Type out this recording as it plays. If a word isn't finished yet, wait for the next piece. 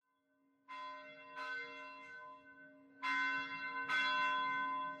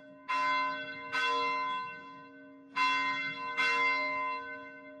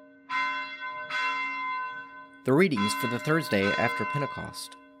The readings for the Thursday after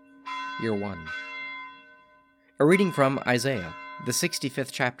Pentecost, Year 1. A reading from Isaiah, the 65th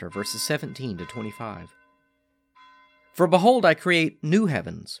chapter, verses 17 to 25. For behold, I create new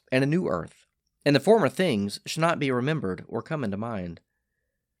heavens and a new earth, and the former things shall not be remembered or come into mind.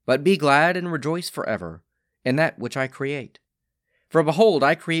 But be glad and rejoice forever in that which I create. For behold,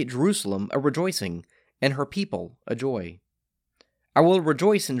 I create Jerusalem a rejoicing, and her people a joy. I will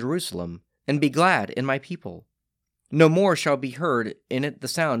rejoice in Jerusalem, and be glad in my people. No more shall be heard in it the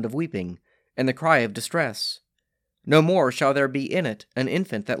sound of weeping, and the cry of distress. No more shall there be in it an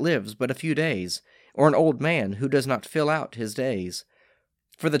infant that lives but a few days, or an old man who does not fill out his days.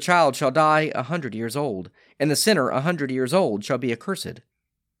 For the child shall die 100 years old, and the sinner 100 years old shall be accursed.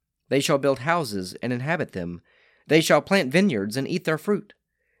 They shall build houses and inhabit them. They shall plant vineyards and eat their fruit.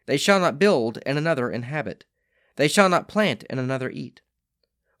 They shall not build and another inhabit. They shall not plant and another eat.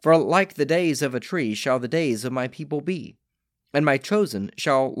 For like the days of a tree shall the days of my people be, and my chosen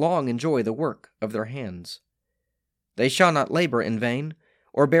shall long enjoy the work of their hands. They shall not labor in vain,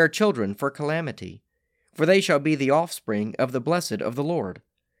 or bear children for calamity, for they shall be the offspring of the blessed of the Lord,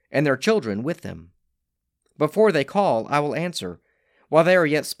 and their children with them. Before they call, I will answer. While they are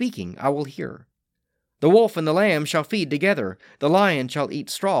yet speaking, I will hear. The wolf and the lamb shall feed together, the lion shall eat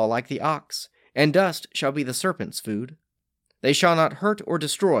straw like the ox, and dust shall be the serpent's food. They shall not hurt or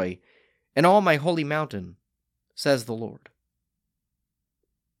destroy in all my holy mountain, says the Lord.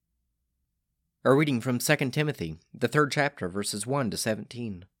 A reading from 2 Timothy, the 3rd chapter, verses 1 to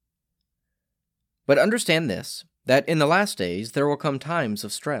 17. But understand this, that in the last days there will come times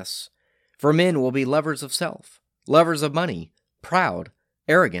of stress, for men will be lovers of self, lovers of money, proud,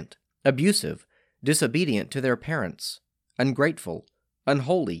 arrogant, abusive, disobedient to their parents, ungrateful,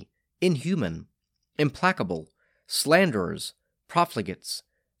 unholy, inhuman, implacable, slanderers, profligates,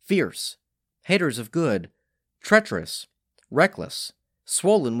 fierce, haters of good, treacherous, reckless,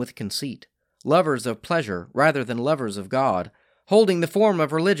 swollen with conceit, lovers of pleasure rather than lovers of God, holding the form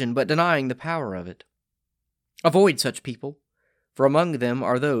of religion but denying the power of it. Avoid such people, for among them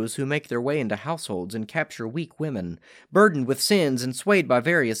are those who make their way into households and capture weak women, burdened with sins and swayed by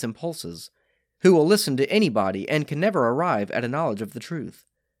various impulses, who will listen to anybody and can never arrive at a knowledge of the truth.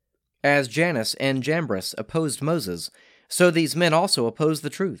 As Jannes and Jambres opposed Moses, so these men also oppose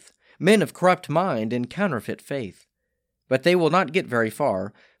the truth, men of corrupt mind and counterfeit faith. But they will not get very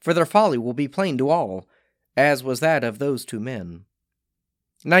far, for their folly will be plain to all, as was that of those 2 men.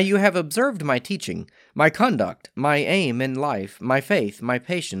 Now you have observed my teaching, my conduct, my aim in life, my faith, my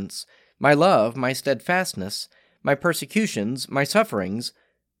patience, my love, my steadfastness, my persecutions, my sufferings,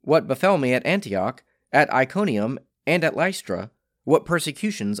 what befell me at Antioch, at Iconium, and at Lystra, what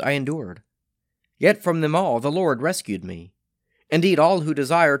persecutions I endured. Yet from them all the Lord rescued me. Indeed, all who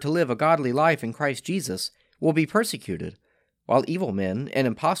desire to live a godly life in Christ Jesus will be persecuted, while evil men and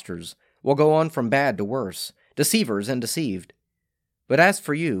impostors will go on from bad to worse, deceivers and deceived. But as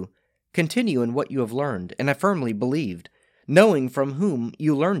for you, continue in what you have learned and have firmly believed, knowing from whom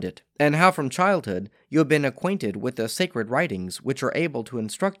you learned it, and how from childhood you have been acquainted with the sacred writings which are able to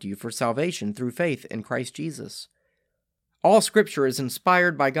instruct you for salvation through faith in Christ Jesus. All Scripture is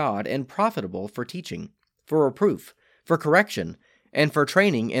inspired by God and profitable for teaching, for reproof, for correction, and for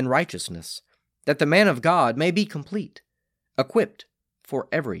training in righteousness, that the man of God may be complete, equipped for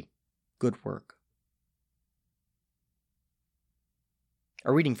every good work.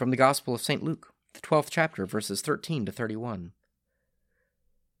 A reading from the Gospel of St. Luke, the 12th chapter, verses 13 to 31.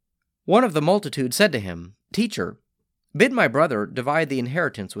 One of the multitude said to him, Teacher, bid my brother divide the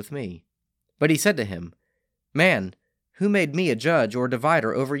inheritance with me. But he said to him, Man, who made me a judge or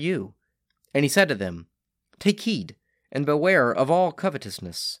divider over you? And he said to them, Take heed, and beware of all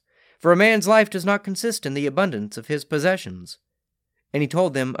covetousness, for a man's life does not consist in the abundance of his possessions. And he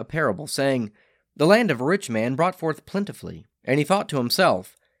told them a parable, saying, The land of a rich man brought forth plentifully, and he thought to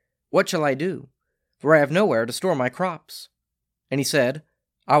himself, What shall I do? For I have nowhere to store my crops. And he said,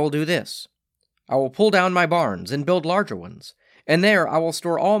 I will do this. I will pull down my barns and build larger ones, and there I will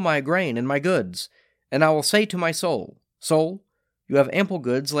store all my grain and my goods, and I will say to my soul, Soul, you have ample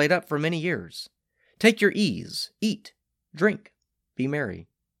goods laid up for many years. Take your ease, eat, drink, be merry.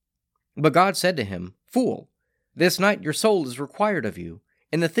 But God said to him, Fool, this night your soul is required of you,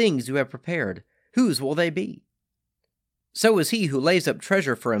 and the things you have prepared, whose will they be? So is he who lays up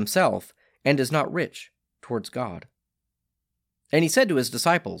treasure for himself, and is not rich towards God. And he said to his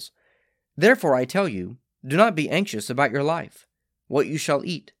disciples, Therefore I tell you, do not be anxious about your life, what you shall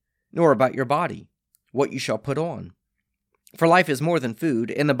eat, nor about your body, what you shall put on. For life is more than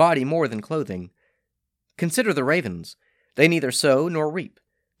food, and the body more than clothing. Consider the ravens. They neither sow nor reap.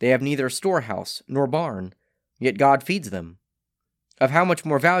 They have neither storehouse nor barn. yet God feeds them. Of how much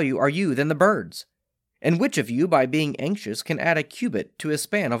more value are you than the birds? And which of you, by being anxious, can add a cubit to his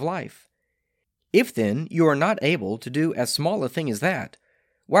span of life? If then you are not able to do as small a thing as that,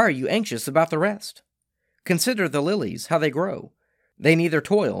 why are you anxious about the rest? Consider the lilies, how they grow. They neither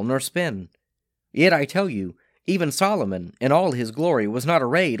toil nor spin. Yet I tell you, even Solomon in all his glory was not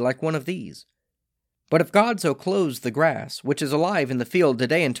arrayed like one of these. But if God so clothes the grass, which is alive in the field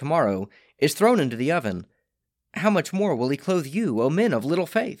today and tomorrow, is thrown into the oven, how much more will he clothe you, O men of little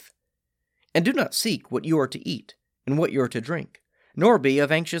faith? And do not seek what you are to eat, and what you are to drink, nor be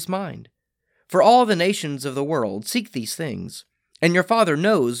of anxious mind. For all the nations of the world seek these things, and your Father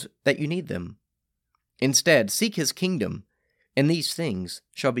knows that you need them. Instead, seek his kingdom, and these things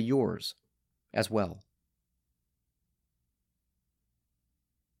shall be yours as well.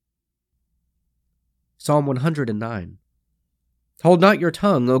 Psalm 109. Hold not your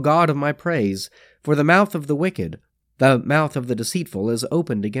tongue, O God of my praise, for the mouth of the wicked, the mouth of the deceitful is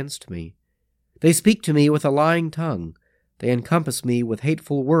opened against me. They speak to me with a lying tongue. They encompass me with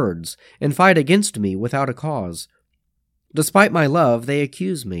hateful words, and fight against me without a cause. Despite my love, they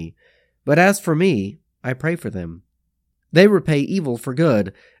accuse me, but as for me, I pray for them. They repay evil for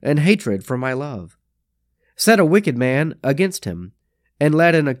good, and hatred for my love. Set a wicked man against him, and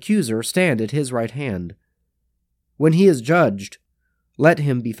let an accuser stand at his right hand. When he is judged, let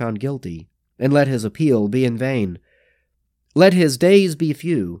him be found guilty, and let his appeal be in vain. Let his days be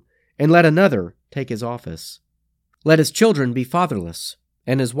few, and let another take his office. Let his children be fatherless,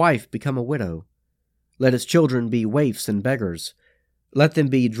 and his wife become a widow. Let his children be waifs and beggars. Let them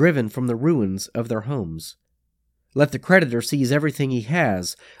be driven from the ruins of their homes. Let the creditor seize everything he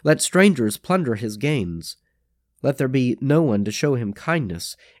has. Let strangers plunder his gains. Let there be no one to show him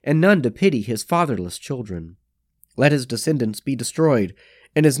kindness, and none to pity his fatherless children. Let his descendants be destroyed,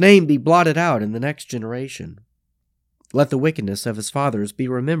 and his name be blotted out in the next generation. Let the wickedness of his fathers be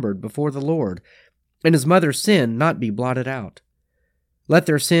remembered before the Lord, and his mother's sin not be blotted out. Let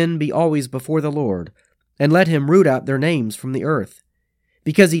their sin be always before the Lord, and let him root out their names from the earth.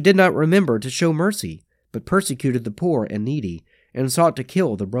 Because he did not remember to show mercy, but persecuted the poor and needy, and sought to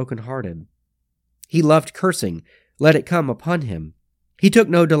kill the broken-hearted. He loved cursing, let it come upon him. He took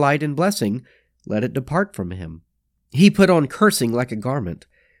no delight in blessing, let it depart from him. He put on cursing like a garment,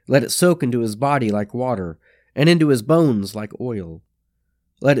 let it soak into his body like water, and into his bones like oil.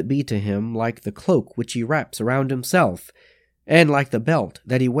 Let it be to him like the cloak which he wraps around himself, and like the belt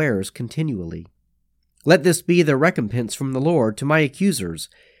that he wears continually. Let this be the recompense from the Lord to my accusers,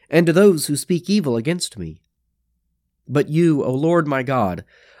 and to those who speak evil against me. But you, O Lord my God,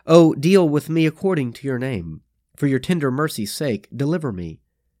 deal with me according to your name. For your tender mercy's sake, deliver me.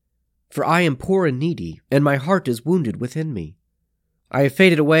 For I am poor and needy, and my heart is wounded within me. I have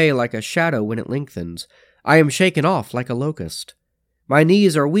faded away like a shadow when it lengthens. I am shaken off like a locust. My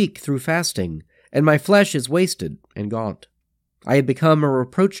knees are weak through fasting, and my flesh is wasted and gaunt. I have become a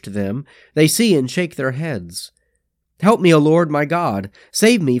reproach to them. They see and shake their heads. Help me, O Lord my God.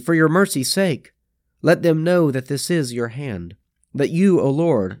 Save me for your mercy's sake. Let them know that this is your hand, that you, O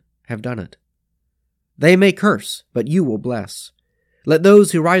Lord, have done it. They may curse, but you will bless. Let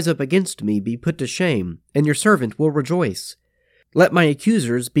those who rise up against me be put to shame, and your servant will rejoice. Let my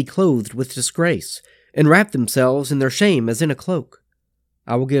accusers be clothed with disgrace, and wrap themselves in their shame as in a cloak.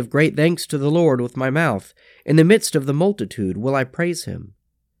 I will give great thanks to the Lord with my mouth. In the midst of the multitude will I praise him.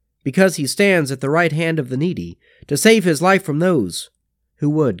 Because he stands at the right hand of the needy, to save his life from those who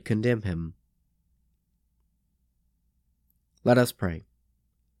would condemn him. Let us pray.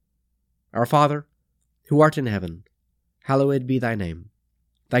 Our Father, who art in heaven, hallowed be thy name.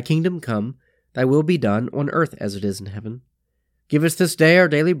 Thy kingdom come, thy will be done on earth as it is in heaven. Give us this day our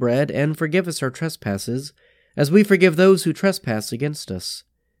daily bread, and forgive us our trespasses, as we forgive those who trespass against us.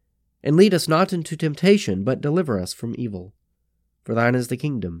 And lead us not into temptation, but deliver us from evil. For thine is the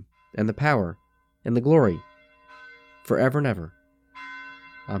kingdom, and the power, and the glory, forever and ever.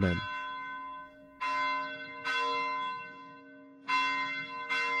 Amen.